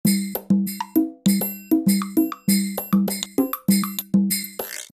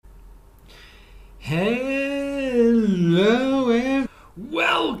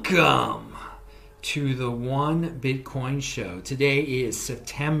Welcome to the One Bitcoin Show. Today is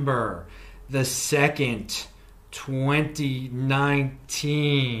September the 2nd,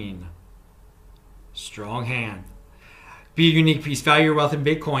 2019. Strong hand. Be a unique piece. Value your wealth in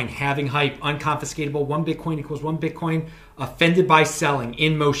Bitcoin. Having hype. Unconfiscatable. One Bitcoin equals one Bitcoin. Offended by selling.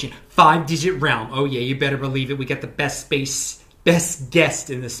 In motion. 5-digit realm. Oh yeah, you better believe it. We got the best guest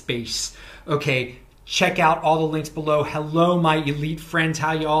in the space. Okay. Check out all the links below. Hello, my elite friends.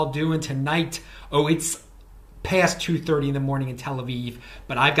 How you all doing tonight? Oh, it's past 2:30 in the morning in Tel Aviv,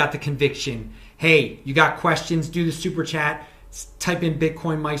 but I've got the conviction. Hey, you got questions? Do the super chat. Type in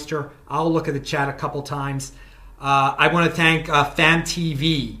Bitcoin Meister. I'll look at the chat a couple times. I want to thank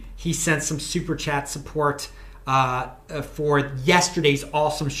FamTV. He sent some super chat support for yesterday's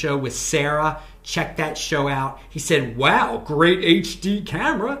awesome show with Sarah. Check that show out. He said, wow, great HD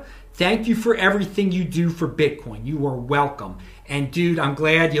camera. Thank you for everything you do for Bitcoin. You are welcome. And dude, I'm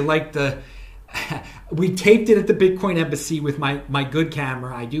glad you like the... We taped it at the Bitcoin Embassy with my good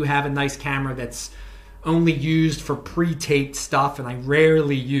camera. I do have a nice camera that's only used for pre-taped stuff, and I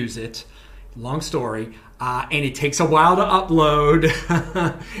rarely use it. Long story. And it takes a while to upload.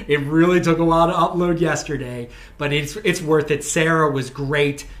 It really took a while to upload yesterday, but it's worth it. Sarah was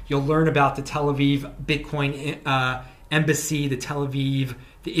great. You'll learn about the Tel Aviv Bitcoin Embassy, the Tel Aviv,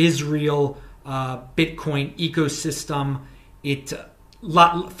 the Israel Bitcoin ecosystem.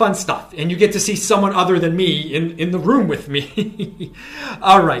 Fun stuff, and you get to see someone other than me in the room with me.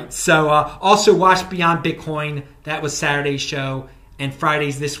 All right, so also watch Beyond Bitcoin. That was Saturday's show, and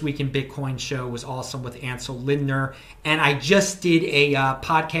Friday's This Week in Bitcoin show was awesome with Ansel Lindner. And I just did a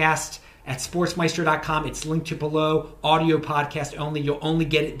podcast at sportsmeister.com. It's linked to below. Audio podcast only. You'll only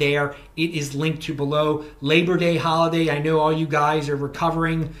get it there. It is linked to below. Labor Day holiday. I know all you guys are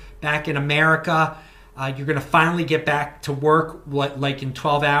recovering back in America. You're going to finally get back to work like in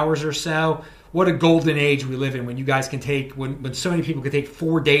 12 hours or so. What a golden age we live in when you guys can take, when so many people can take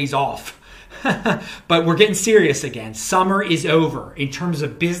 4 days off. But we're getting serious again. Summer is over. In terms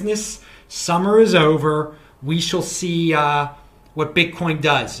of business, summer is over. We shall see what Bitcoin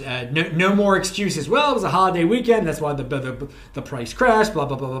does. No more excuses. Well, it was a holiday weekend. That's why the price crashed, blah,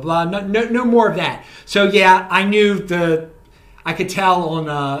 blah, blah, blah, blah. No more of that. So yeah, I could tell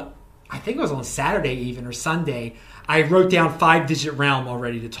on... I think it was on Saturday even or Sunday. I wrote down 5-digit realm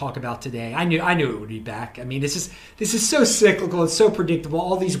already to talk about today. I knew it would be back. I mean, this is so cyclical. It's so predictable.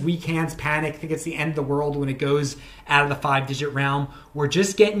 All these weak hands panic. Think it's the end of the world when it goes out of the 5-digit realm. We're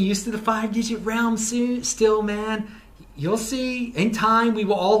just getting used to the 5-digit realm soon. Still, man, you'll see. In time, we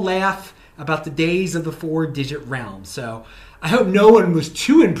will all laugh about the days of the 4-digit realm. So I hope no one was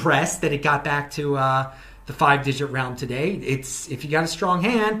too impressed that it got back to the 5-digit realm today. If you got a strong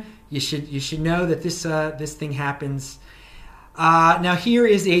hand, you should know that this thing happens. Now here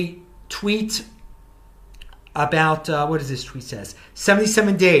is a tweet about what does this tweet says?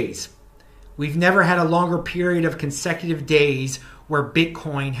 77 days. We've never had a longer period of consecutive days where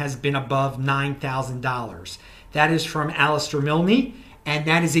Bitcoin has been above $9,000. That is from Alistair Milne, and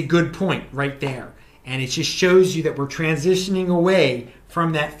that is a good point right there. And it just shows you that we're transitioning away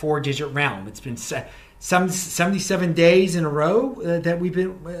from that 4-digit realm. It's been 77 days in a row that we've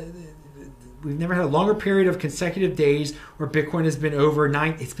never had a longer period of consecutive days where Bitcoin has been over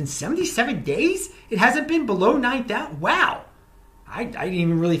 9. It's been 77 days. It hasn't been below 9,000. Wow. I didn't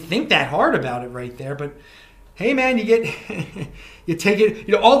even really think that hard about it right there. But hey, man, you take it.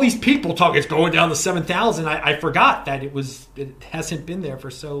 You know, all these people talk. It's going down to 7,000. I forgot that it hasn't been there for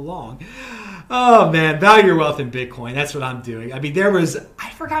so long. Oh man, value your wealth in Bitcoin. That's what I'm doing. I mean,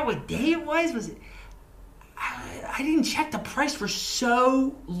 I forgot what day it was. Was it? I didn't check the price for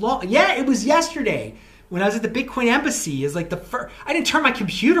so long. Yeah, it was yesterday when I was at the Bitcoin Embassy. It's like I didn't turn my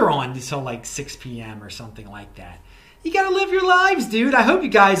computer on until like 6 p.m. or something like that. You got to live your lives, dude. I hope you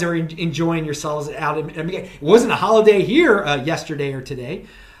guys are enjoying yourselves out. I mean, it wasn't a holiday here yesterday or today.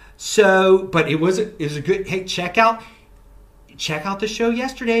 So, but it was a good. Hey, check out the show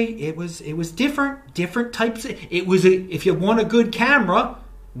yesterday. It was different types. If you want a good camera.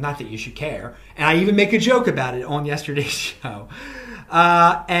 Not that you should care. And I even make a joke about it on yesterday's show.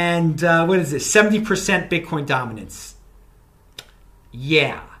 What is this? 70% Bitcoin dominance.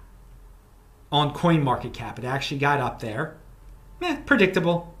 Yeah. On CoinMarketCap. It actually got up there.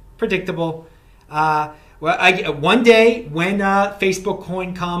 Predictable. One day when Facebook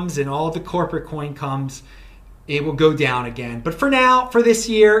coin comes and all the corporate coin comes, it will go down again. But for now, for this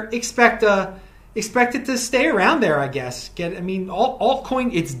year, expect it to stay around there, I guess.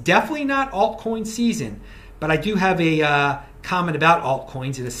 Altcoin, it's definitely not altcoin season. But I do have a comment about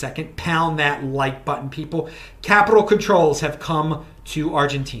altcoins in a second. Pound that like button, people. Capital controls have come to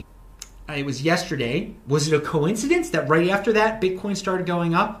Argentina. It was yesterday. Was it a coincidence that right after that, Bitcoin started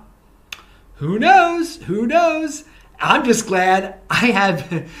going up? Who knows? Who knows? I'm just glad I have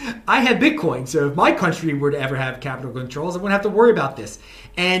Bitcoin. So if my country were to ever have capital controls, I wouldn't have to worry about this.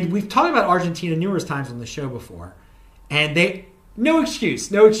 And we've talked about Argentina numerous times on the show before. And no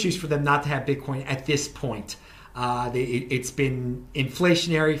excuse for them not to have Bitcoin at this point. It's been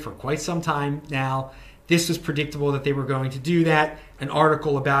inflationary for quite some time now. This was predictable that they were going to do that. An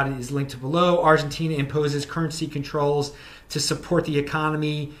article about it is linked below. Argentina imposes currency controls to support the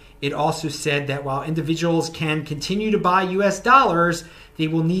economy. It also said that while individuals can continue to buy U.S. dollars, they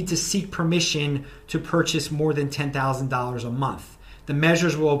will need to seek permission to purchase more than $10,000 a month. The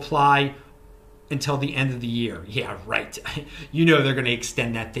measures will apply until the end of the year. Yeah, right. You know they're going to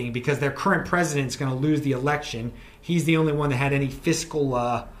extend that thing because their current president is going to lose the election. He's the only one that had any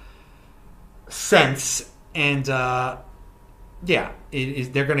fiscal sense. And they're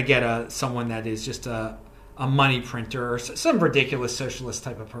going to get someone that is just a money printer or some ridiculous socialist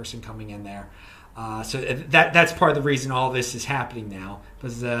type of person coming in there. So that's part of the reason all this is happening now,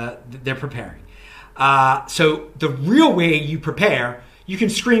 because they're preparing. So the real way you prepare, you can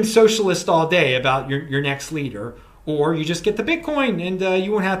scream socialist all day about your next leader, or you just get the Bitcoin and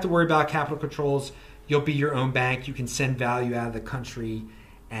you won't have to worry about capital controls. You'll be your own bank. You can send value out of the country.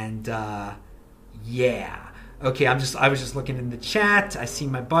 And yeah. Okay, I was just looking in the chat. I see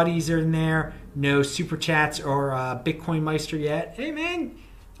my buddies are in there. No super chats or Bitcoin Meister yet. Hey man,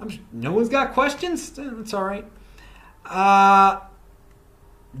 no one's got questions. That's all right.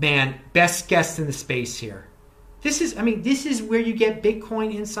 Man, best guest in the space here. This is where you get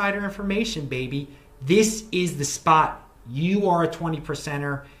Bitcoin insider information, baby. This is the spot. You are a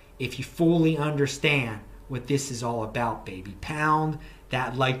 20%er if you fully understand what this is all about, baby. Pound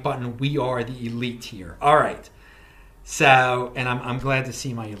that like button. We are the elite here. All right. So, and I'm glad to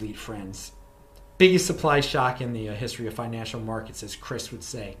see my elite friends. Biggest supply shock in the history of financial markets, as Chris would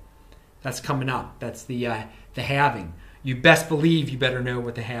say. That's coming up. That's the halving. You best believe you better know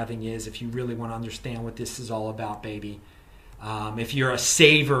what the halving is if you really want to understand what this is all about, baby. If you're a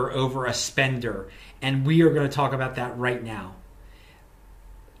saver over a spender. And we are going to talk about that right now.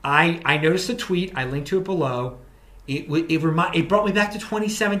 I noticed a tweet. I linked to it below. It brought me back to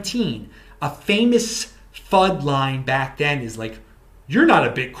 2017. A famous FUD line back then is like, you're not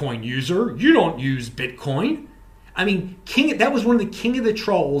a Bitcoin user. You don't use Bitcoin. I mean, that was one of the King of the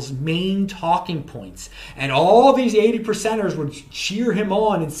Trolls' main talking points. And all these 80%ers would cheer him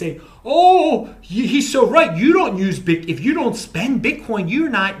on and say, oh, he's so right. You don't use if you don't spend Bitcoin, you're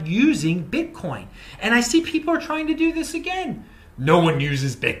not using Bitcoin. And I see people are trying to do this again. No one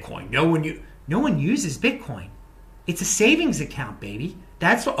uses Bitcoin. No one uses Bitcoin. It's a savings account, baby.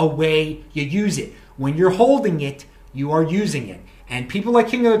 That's a way you use it. When you're holding it, you are using it. And people like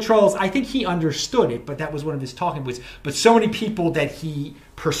King of the Trolls, I think he understood it, but that was one of his talking points. But so many people that he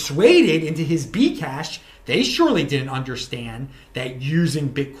persuaded into his Bcash, they surely didn't understand that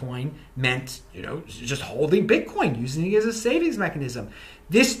using Bitcoin meant, just holding Bitcoin, using it as a savings mechanism.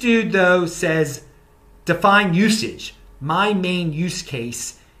 This dude, though, says, define usage. My main use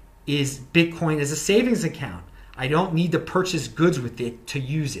case is Bitcoin as a savings account. I don't need to purchase goods with it to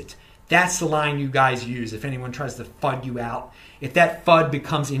use it. That's the line you guys use if anyone tries to FUD you out. If that FUD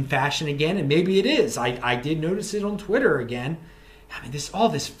becomes in fashion again, and maybe it is. I did notice it on Twitter again. I mean, the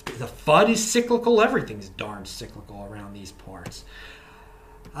FUD is cyclical. Everything's darn cyclical around these parts.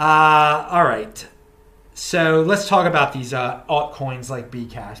 All right. So let's talk about these altcoins like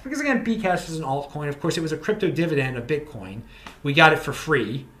Bcash. Because again, Bcash is an altcoin. Of course, it was a crypto dividend of Bitcoin. We got it for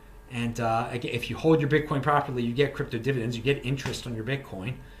free. And again, if you hold your Bitcoin properly, you get crypto dividends. You get interest on your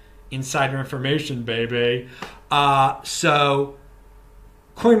Bitcoin. Insider information, baby. So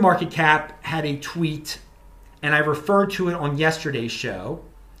CoinMarketCap had a tweet, and I referred to it on yesterday's show.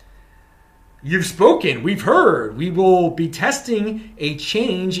 You've spoken. We've heard. We will be testing a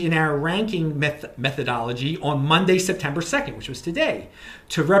change in our ranking methodology on Monday, September 2nd, which was today,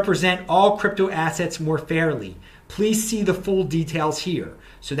 to represent all crypto assets more fairly. Please see the full details here.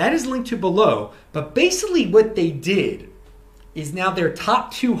 So that is linked to below. But basically what they did is now their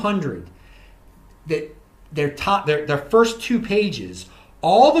top 200, their first two pages,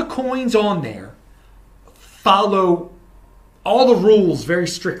 all the coins on there follow all the rules very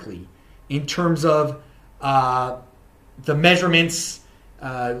strictly in terms of the measurements.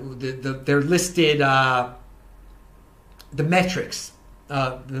 They're listed the metrics,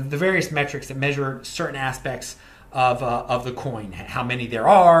 the various metrics that measure certain aspects of the coin, how many there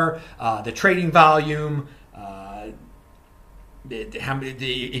are, the trading volume, how many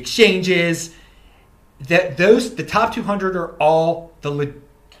the exchanges. The top 200 are all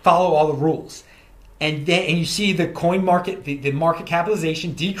follow all the rules. And you see the coin market, the market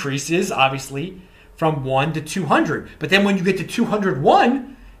capitalization decreases, obviously, from 1 to 200. But then when you get to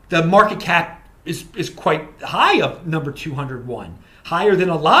 201, the market cap is quite high of number 201, higher than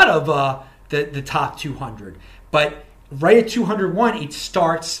a lot of the top 200. But right at 201, it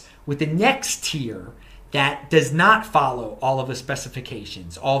starts with the next tier that does not follow all of the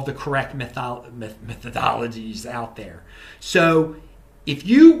specifications, all of the correct methodologies out there. So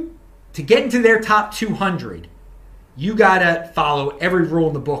to get into their top 200, you got to follow every rule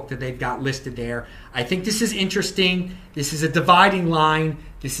in the book that they've got listed there. I think this is interesting. This is a dividing line.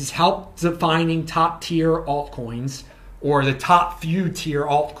 This is help defining top tier altcoins or the top few tier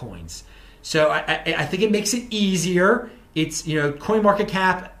altcoins. So I think it makes it easier. It's,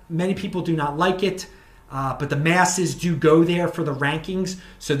 CoinMarketCap, many people do not like it, but the masses do go there for the rankings.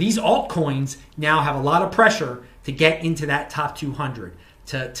 So these altcoins now have a lot of pressure to get into that top 200,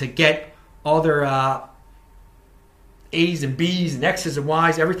 to get all their A's and B's and X's and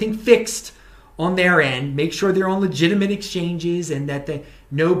Y's, everything fixed on their end. Make sure they're on legitimate exchanges and that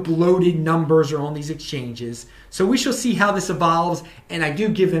no bloated numbers are on these exchanges. So we shall see how this evolves, and I do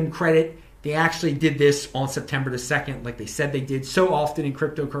give them credit. They actually did this on September the 2nd, like they said they did. So often in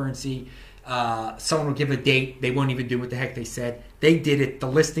cryptocurrency, someone will give a date. They won't even do what the heck they said. They did it. The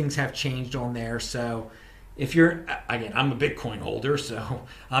listings have changed on there. So if you're, again, I'm a Bitcoin holder, so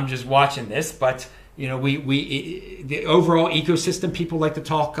I'm just watching this. But, the overall ecosystem, people like to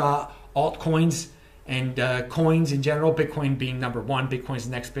talk altcoins and coins in general, Bitcoin being number one, Bitcoin's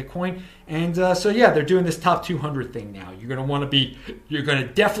the next Bitcoin. And they're doing this top 200 thing now. You're going to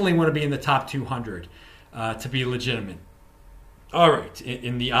definitely want to be in the top 200 to be legitimate. All right,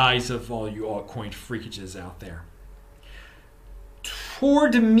 in the eyes of all you altcoin freakages out there.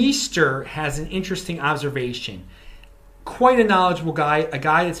 Tor Demeester has an interesting observation. Quite a knowledgeable guy, a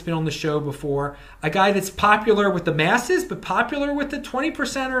guy that's been on the show before, a guy that's popular with the masses, but popular with the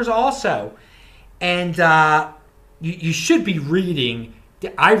 20%ers also. And you should be reading.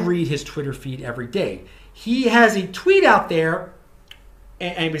 I read his Twitter feed every day. He has a tweet out there,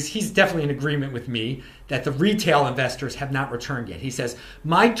 and he's definitely in agreement with me, that the retail investors have not returned yet. He says,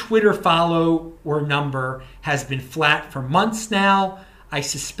 my Twitter follower number has been flat for months now. I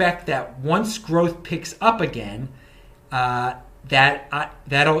suspect that once growth picks up again,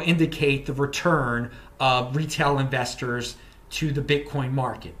 that'll indicate the return of retail investors to the Bitcoin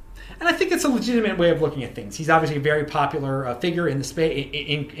market. And I think it's a legitimate way of looking at things. He's obviously a very popular figure in the space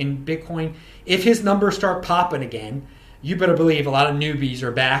in Bitcoin. If his numbers start popping again, you better believe a lot of newbies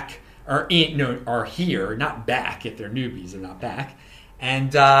are back, are here, not back. If they're newbies, they're not back,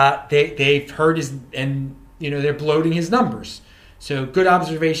 and they've heard his, and they're bloating his numbers. So good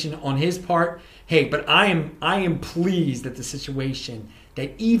observation on his part. Hey, but I am pleased at the situation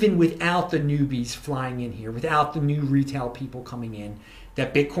that even without the newbies flying in here, without the new retail people coming in,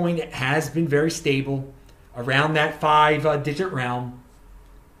 that Bitcoin has been very stable around that 5-digit realm.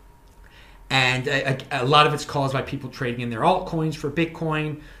 And a lot of it's caused by people trading in their altcoins for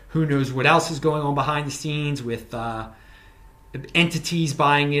Bitcoin. Who knows what else is going on behind the scenes with entities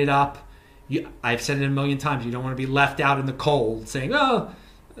buying it up. I've said it a million times. You don't want to be left out in the cold saying, oh,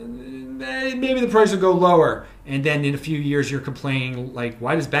 maybe the price will go lower. And then in a few years you're complaining, like,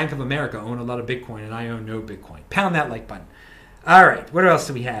 why does Bank of America own a lot of Bitcoin and I own no Bitcoin? Pound that like button. All right, what else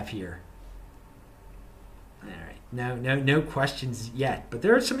do we have here? All right, no questions yet. But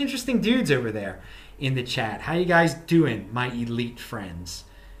there are some interesting dudes over there in the chat. How you guys doing, my elite friends?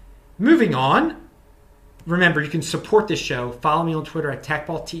 Moving on. Remember, you can support this show. Follow me on Twitter at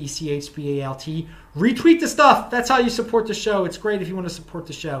TechBalt, TechBalt. Retweet the stuff. That's how you support the show. It's great if you want to support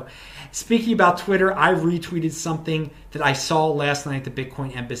the show. Speaking about Twitter, I retweeted something that I saw last night at the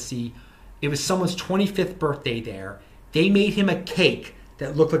Bitcoin Embassy. It was someone's 25th birthday there. They made him a cake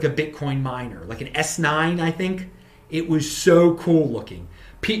that looked like a Bitcoin miner, like an S9, I think. It was so cool looking.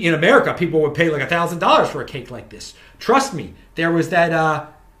 In America, people would pay like $1,000 for a cake like this. Trust me, there was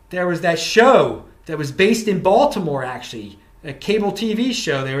that show that was based in Baltimore, actually, a cable TV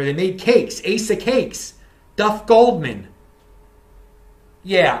show there where they made cakes, Ace of Cakes, Duff Goldman.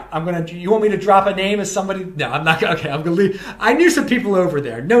 Yeah, you want me to drop a name of somebody? No, I'm not gonna. Okay, I'm gonna leave. I knew some people over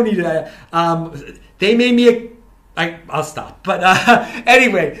there. No need to. They made me I'll stop. But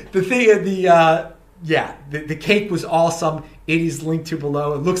anyway, the cake was awesome. It is linked to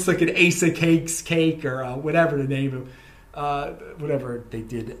below. It looks like an Ace of Cakes cake or whatever the name of whatever they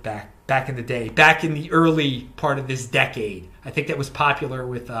did back in the day, back in the early part of this decade. I think that was popular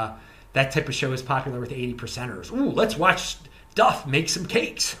with that type of show is popular with 80%ers. Ooh, let's watch Duff make some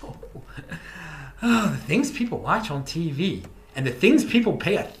cakes. Oh, the things people watch on TV. and the things people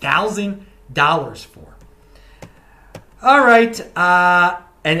pay $1,000 for. All right.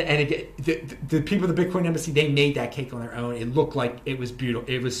 And again, the people at the Bitcoin Embassy, they made that cake on their own. It looked like it was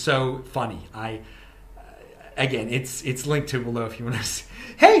beautiful. It was so funny. Again, it's linked to below if you want to see.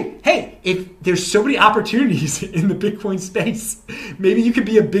 Hey, if there's so many opportunities in the Bitcoin space, maybe you could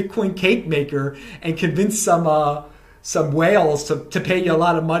be a Bitcoin cake maker and convince some whales to pay you a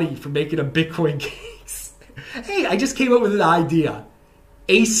lot of money for making a Bitcoin cakes. Hey, I just came up with an idea.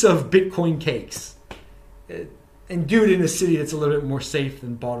 Ace of Bitcoin cakes. And do it in a city that's a little bit more safe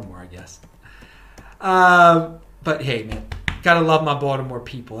than Baltimore, I guess. But hey, man, gotta love my Baltimore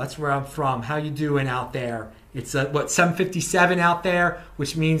people. That's where I'm from. How you doing out there? It's 7:57 out there,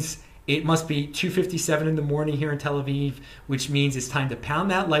 which means it must be 2:57 in the morning here in Tel Aviv, which means it's time to pound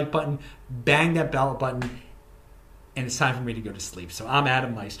that like button, bang that bell button, and it's time for me to go to sleep. So I'm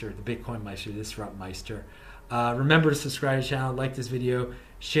Adam Meister, the Bitcoin Meister, Disrupt Meister. Remember to subscribe to the channel, like this video,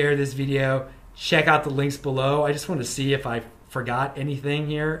 share this video. Check out the links below. I just want to see if I forgot anything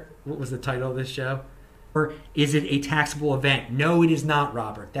here. What was the title of this show? Or is it a taxable event? No, it is not,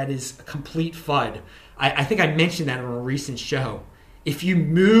 Robert. That is a complete FUD. I think I mentioned that on a recent show. If you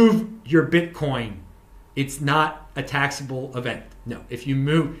move your Bitcoin, it's not a taxable event. No, if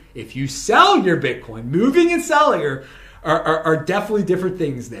you sell your Bitcoin, moving and selling are definitely different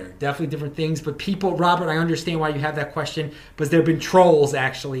things there. Definitely different things. But people, Robert, I understand why you have that question, because there have been trolls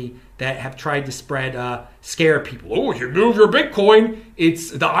actually that have tried to scare people. Oh, if you move your Bitcoin, it's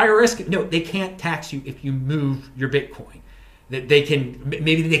the IRS. No, they can't tax you if you move your Bitcoin. That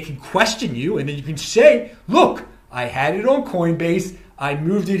maybe they can question you, and then you can say, look, I had it on Coinbase. I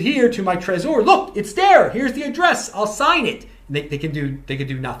moved it here to my Trezor. Look, it's there. Here's the address. I'll sign it. They can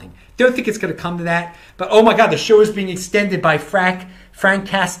do nothing. Don't think it's going to come to that. But oh my God, the show is being extended by Frank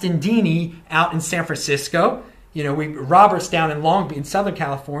Castandini out in San Francisco. You know, Robert's down in Long Beach, in Southern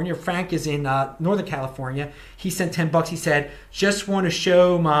California. Frank is in Northern California. He sent $10. He said, just want to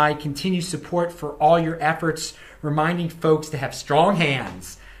show my continued support for all your efforts, reminding folks to have strong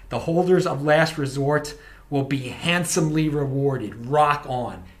hands. The holders of last resort will be handsomely rewarded. Rock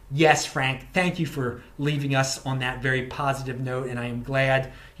on. Yes, Frank, thank you for leaving us on that very positive note, and I am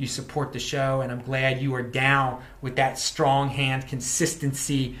glad you support the show, and I'm glad you are down with that strong hand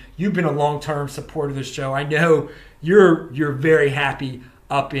consistency. You've been a long-term supporter of the show. I know you're very happy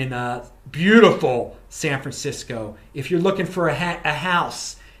up in beautiful San Francisco. If you're looking for a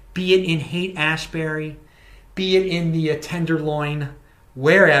house, be it in Haight-Ashbury, be it in the Tenderloin,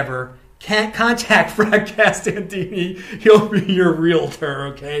 wherever, can't contact Frank Castandini. He'll be your realtor,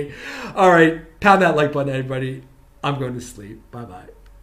 okay? All right. Pound that like button, everybody. I'm going to sleep. Bye-bye.